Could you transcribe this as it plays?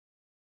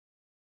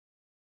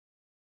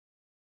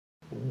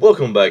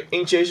Welcome back,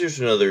 Ink Chasers,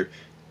 to another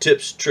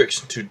tips,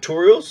 tricks, and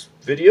tutorials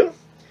video.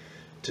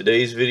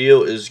 Today's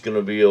video is going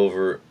to be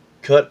over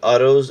cut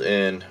autos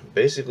and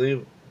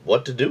basically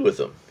what to do with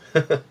them.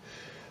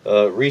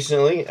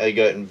 Recently, I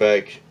gotten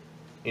back,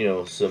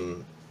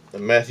 some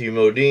Matthew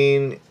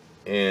Modine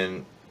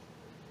and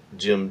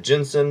Jim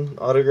Jensen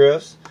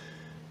autographs.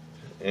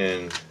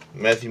 And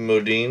Matthew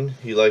Modine,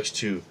 he likes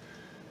to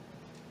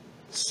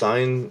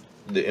sign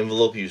the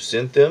envelope you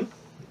sent them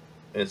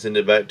and send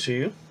it back to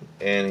you,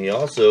 and he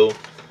also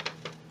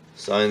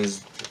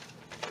signs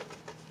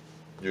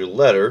your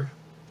letter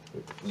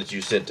that you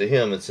sent to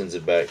him and sends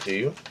it back to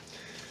you.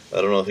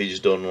 I don't know if he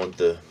just don't want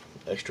the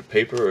extra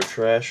paper or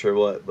trash or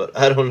what, but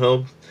I don't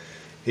know.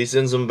 He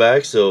sends them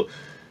back. So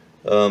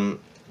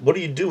what do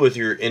you do with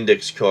your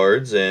index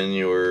cards and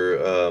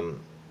your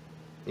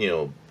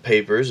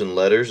papers and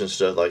letters and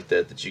stuff like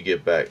that you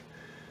get back?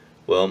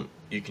 Well,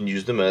 you can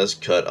use them as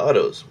cut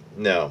autos.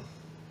 Now,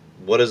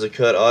 what is a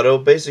cut auto?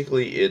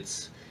 Basically,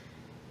 it's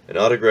an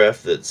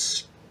autograph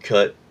that's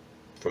cut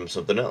from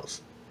something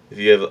else. If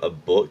you have a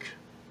book,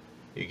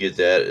 you get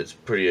that. It's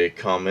pretty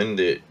common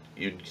that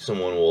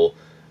someone will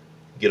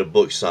get a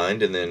book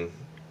signed and then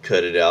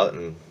cut it out,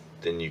 and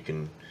then you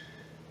can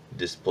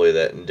display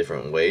that in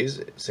different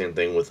ways. Same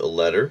thing with a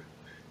letter.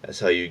 That's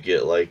how you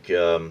get, like,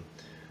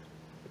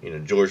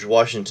 George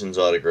Washington's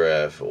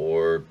autograph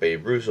or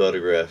Babe Ruth's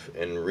autograph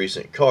in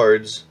recent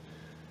cards,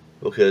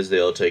 because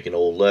they'll take an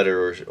old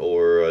letter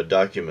or a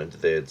document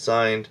that they had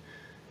signed,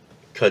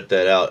 cut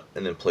that out,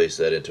 and then place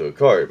that into a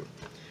card.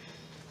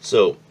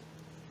 So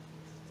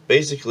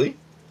basically,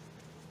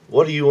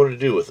 what do you want to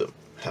do with them?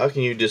 How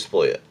can you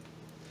display it?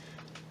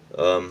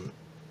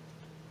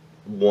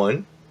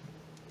 One,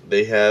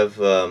 they have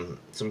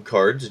some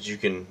cards that you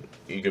can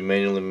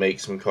manually make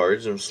some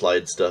cards and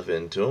slide stuff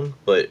into them,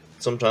 but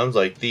sometimes,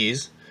 like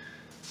these,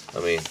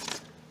 I mean,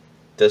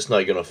 that's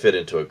not going to fit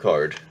into a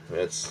card.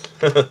 That's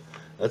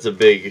that's a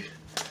big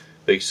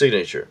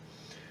signature.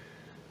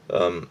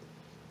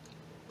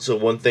 So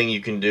one thing you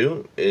can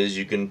do is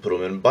you can put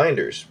them in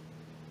binders.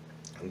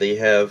 They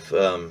have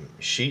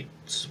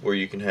sheets where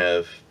you can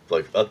have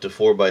like up to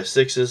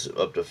 4x6s,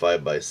 up to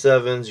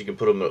 5x7s. You can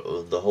put them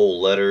the whole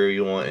letter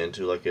you want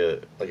into like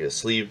a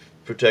sleeve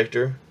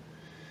protector.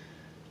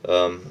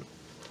 Put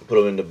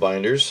them into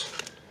binders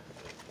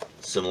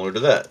similar to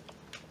that.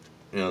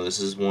 This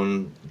is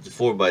one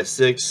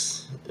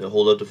 4x6. It'll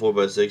hold up to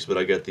 4x6, but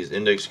I got these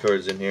index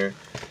cards in here.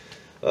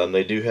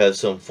 They do have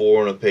some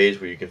 4 on a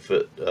page where you can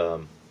fit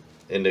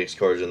index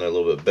cards in there a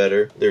little bit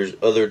better. There's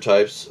other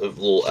types of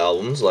little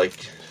albums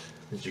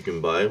that you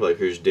can buy. Like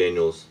here's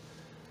Daniel's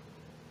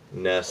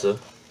NASA,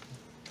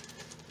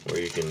 where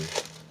you can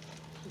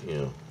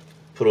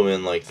put them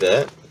in like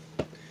that.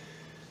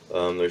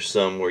 There's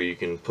some where you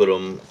can put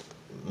them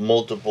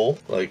multiple.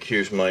 Like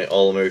here's my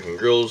All-American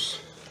Girls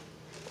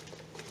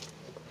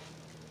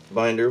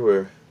binder,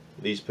 where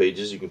these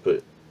pages you can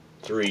put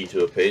 3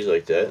 to a page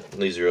like that.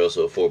 And these are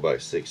also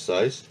 4x6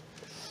 size.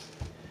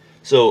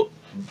 So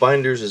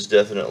binders is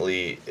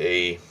definitely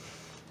a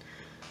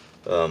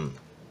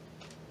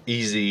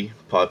easy,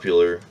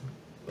 popular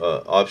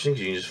option,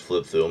 because you can just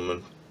flip through them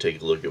and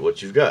take a look at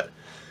what you've got.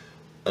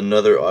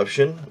 Another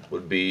option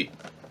would be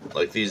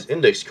like these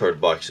index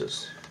card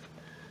boxes.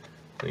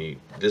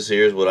 This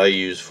here is what I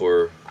use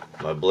for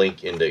my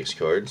blank index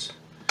cards.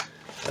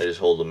 I just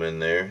hold them in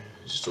there,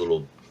 just a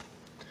little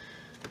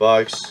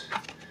box,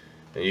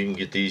 and you can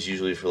get these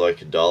usually for like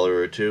 $1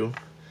 or $2,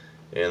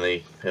 and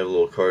they have a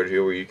little card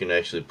here where you can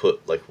actually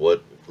put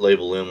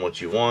label in what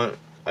you want.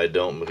 I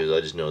don't, because I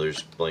just know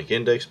there's blank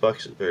index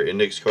boxes or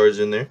index cards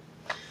in there.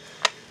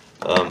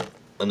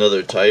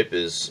 Another type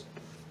is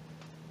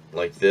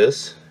like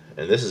this,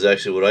 and this is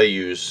actually what I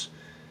use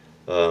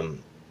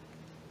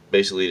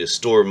basically to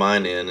store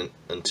mine in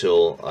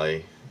until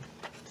I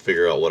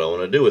figure out what I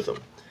want to do with them.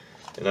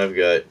 And I've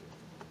got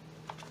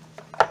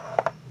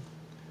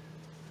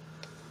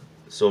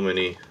so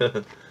many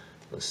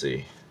let's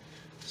see,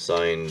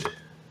 signed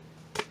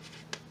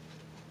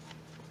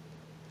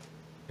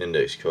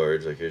index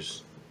cards. Like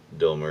here's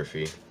Del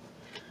Murphy,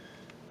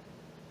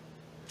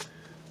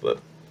 but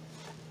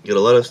got a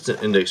lot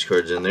of index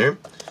cards in there.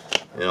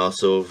 And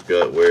also I've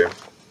got where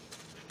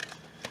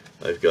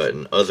I've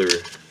gotten other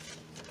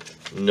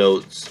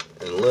notes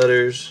and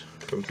letters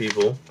from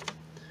people.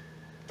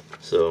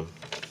 So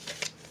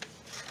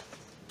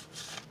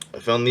I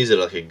found these at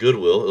like a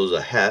Goodwill. It was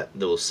a hat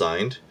that was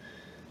signed.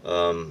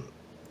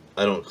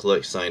 I don't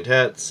collect signed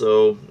hats,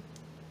 so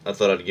I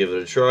thought I'd give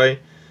it a try,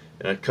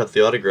 and I cut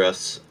the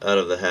autographs out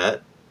of the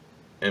hat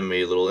and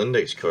made little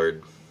index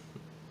cards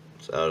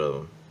out of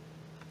them.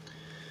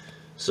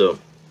 So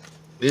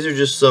these are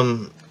just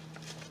some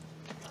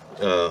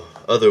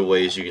other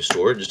ways you can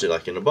store it, just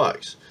like in a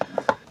box.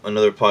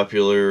 Another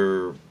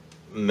popular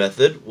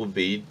method would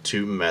be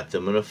to mat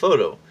them in a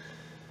photo.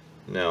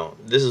 Now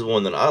this is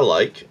one that I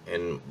like,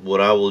 and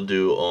what I will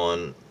do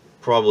on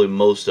probably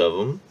most of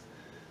them.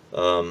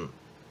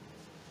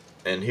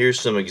 And here's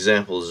some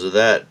examples of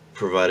that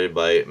provided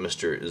by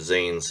Mr.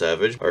 Zane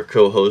Savage, our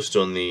co-host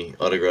on the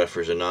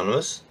Autographers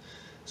Anonymous.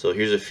 So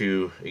here's a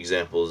few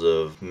examples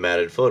of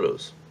matted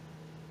photos.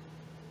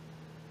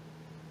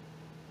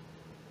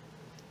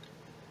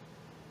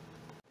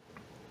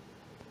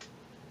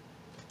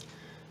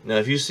 Now,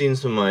 if you've seen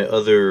some of my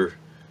other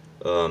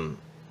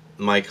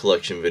my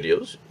collection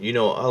videos, you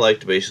know I like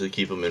to basically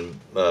keep them in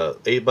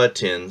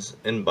 8x10s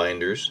and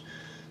binders.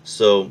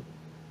 So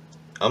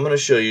I'm going to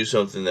show you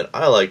something that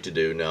I like to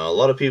do. Now, a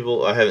lot of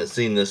people, I haven't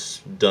seen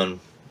this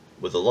done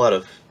with a lot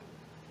of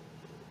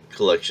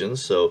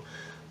collections, so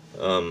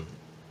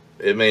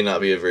it may not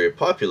be a very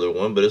popular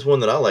one, but it's one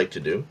that I like to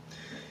do.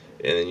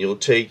 And then you'll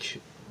take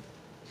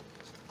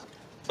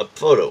a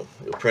photo.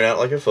 You'll print out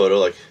like a photo,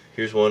 like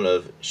here's one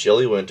of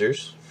Shelley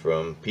Winters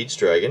from Pete's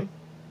Dragon.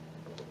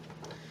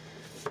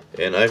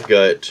 And I've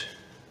got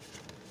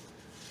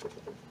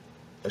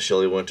a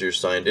Shelley Winters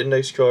signed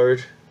index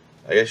card.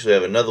 I actually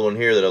have another one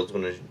here that I was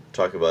going to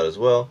talk about as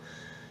well.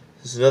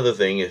 This is another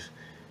thing,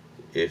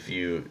 if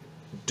you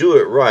do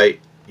it right,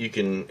 you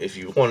can, if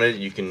you want it,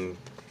 you can,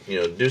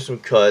 do some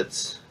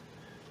cuts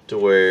to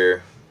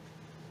where,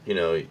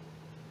 it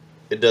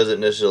doesn't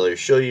necessarily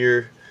show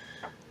your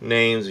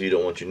names if you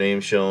don't want your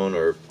name shown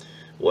or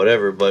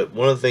whatever. But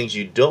one of the things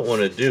you don't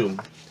want to do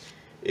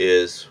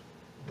is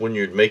when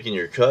you're making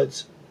your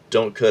cuts,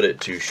 don't cut it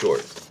too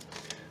short.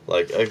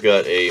 Like I've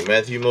got a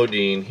Matthew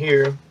Modine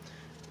here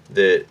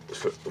that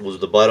was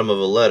the bottom of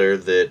a letter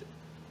that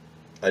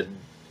I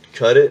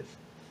cut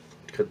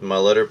my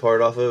letter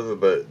part off of it,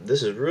 but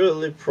this is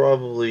really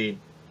probably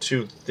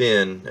too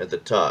thin at the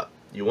top.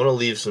 You want to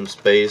leave some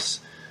space.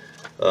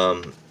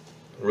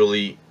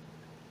 Really,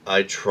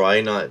 I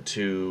try not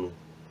to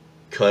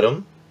cut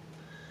them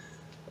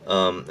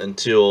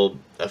until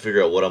I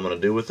figure out what I'm going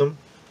to do with them.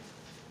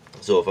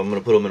 So if I'm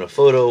going to put them in a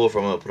photo, if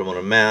I'm going to put them on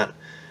a mat,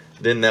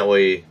 then that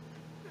way,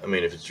 I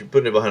mean, if you're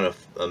putting it behind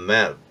a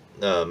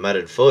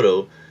matted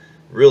photo,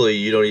 really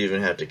you don't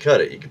even have to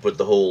cut it. You can put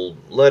the whole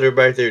letter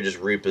back there, just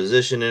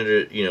reposition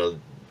it.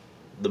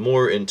 The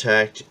more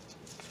intact,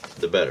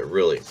 the better,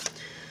 really.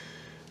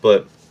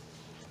 But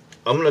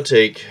I'm going to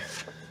take,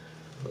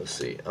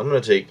 I'm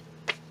going to take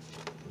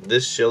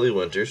this Shelley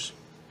Winters,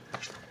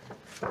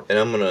 and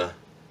I'm going to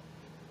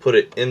put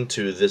it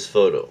into this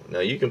photo. Now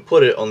you can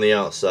put it on the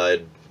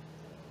outside,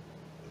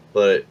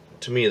 but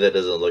to me that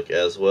doesn't look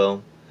as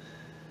well.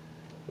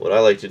 What I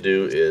like to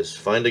do is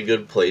find a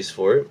good place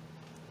for it,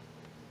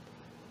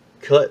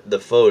 cut the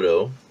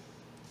photo,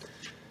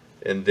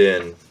 and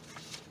then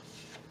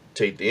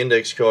take the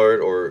index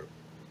card or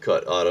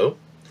cut auto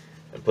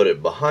and put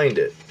it behind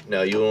it.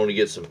 Now you want to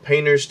get some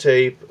painter's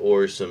tape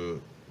or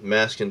some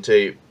masking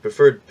tape,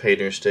 preferred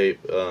painter's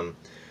tape, and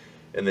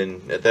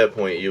then at that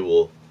point you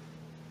will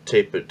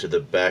tape it to the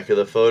back of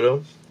the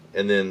photo,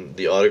 and then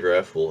the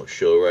autograph will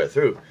show right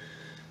through.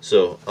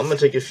 So I'm going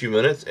to take a few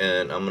minutes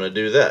and I'm going to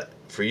do that.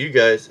 For you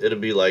guys, it'll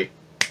be like,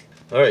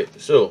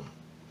 alright, so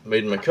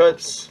made my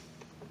cuts.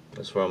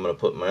 That's where I'm going to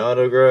put my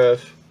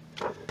autograph.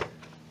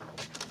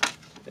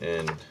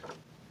 And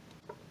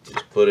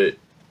just put it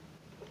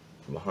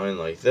behind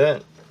like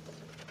that.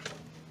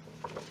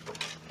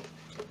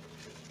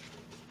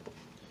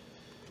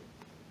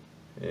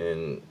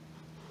 And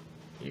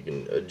you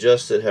can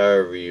adjust it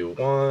however you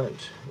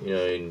want.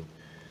 And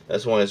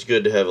that's why it's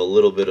good to have a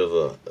little bit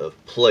of a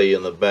play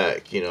in the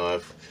back.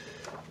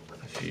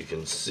 If you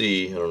can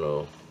see, I don't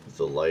know, with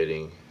the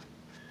lighting,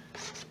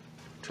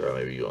 try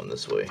maybe going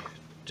this way,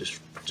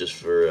 just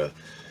for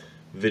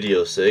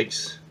video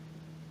sakes.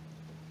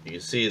 You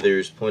can see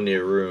there's plenty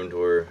of room to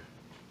where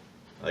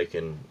I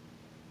can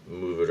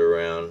move it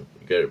around.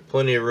 You got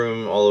plenty of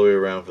room all the way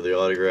around for the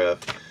autograph,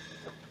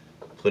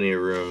 plenty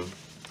of room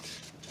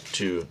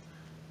to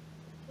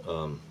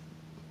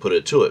put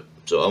it to it.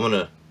 So I'm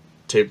gonna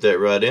tape that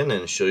right in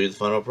and show you the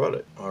final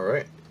product.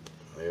 Alright,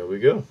 there we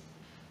go.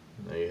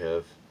 Now you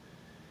have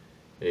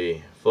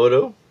a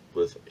photo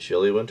with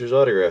Shelley Winters'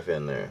 autograph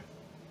in there.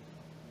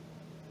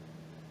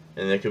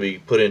 And that could be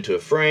put into a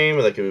frame,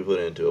 or that could be put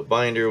into a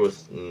binder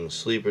with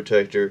sleeve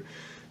protector.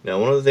 Now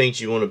one of the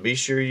things you want to be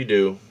sure you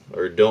do,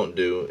 or don't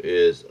do,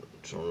 is,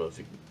 I don't know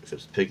if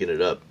it's picking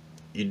it up,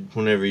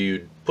 whenever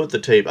you put the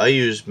tape, I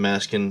use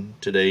masking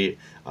today.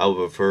 I would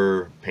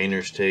prefer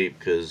painter's tape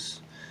because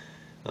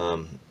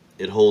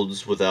it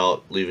holds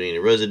without leaving any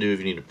residue if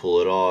you need to pull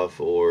it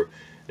off, or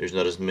there's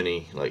not as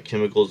many like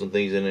chemicals and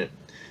things in it.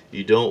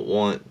 You don't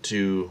want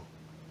to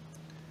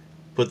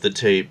put the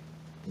tape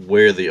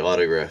where the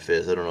autograph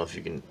is. I don't know if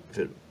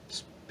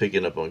it's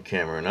picking up on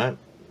camera or not,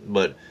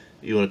 but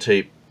you want to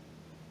tape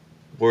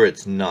where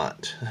it's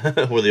not,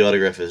 where the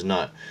autograph is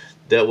not.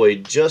 That way,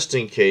 just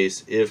in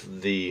case if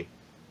the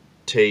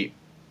tape,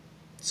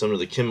 some of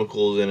the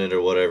chemicals in it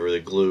or whatever, the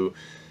glue,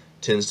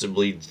 tends to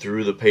bleed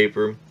through the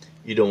paper,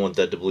 you don't want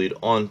that to bleed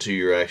onto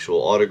your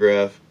actual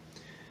autograph.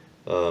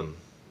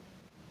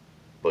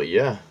 But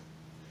yeah,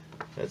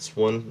 that's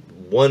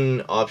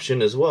one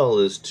option as well,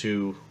 is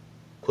to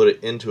put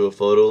it into a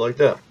photo like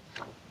that.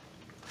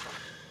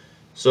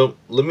 So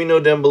let me know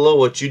down below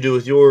what you do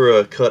with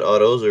your cut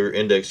autos or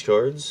index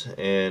cards.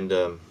 And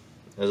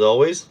as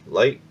always,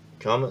 like,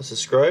 comment,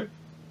 subscribe.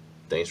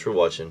 Thanks for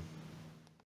watching.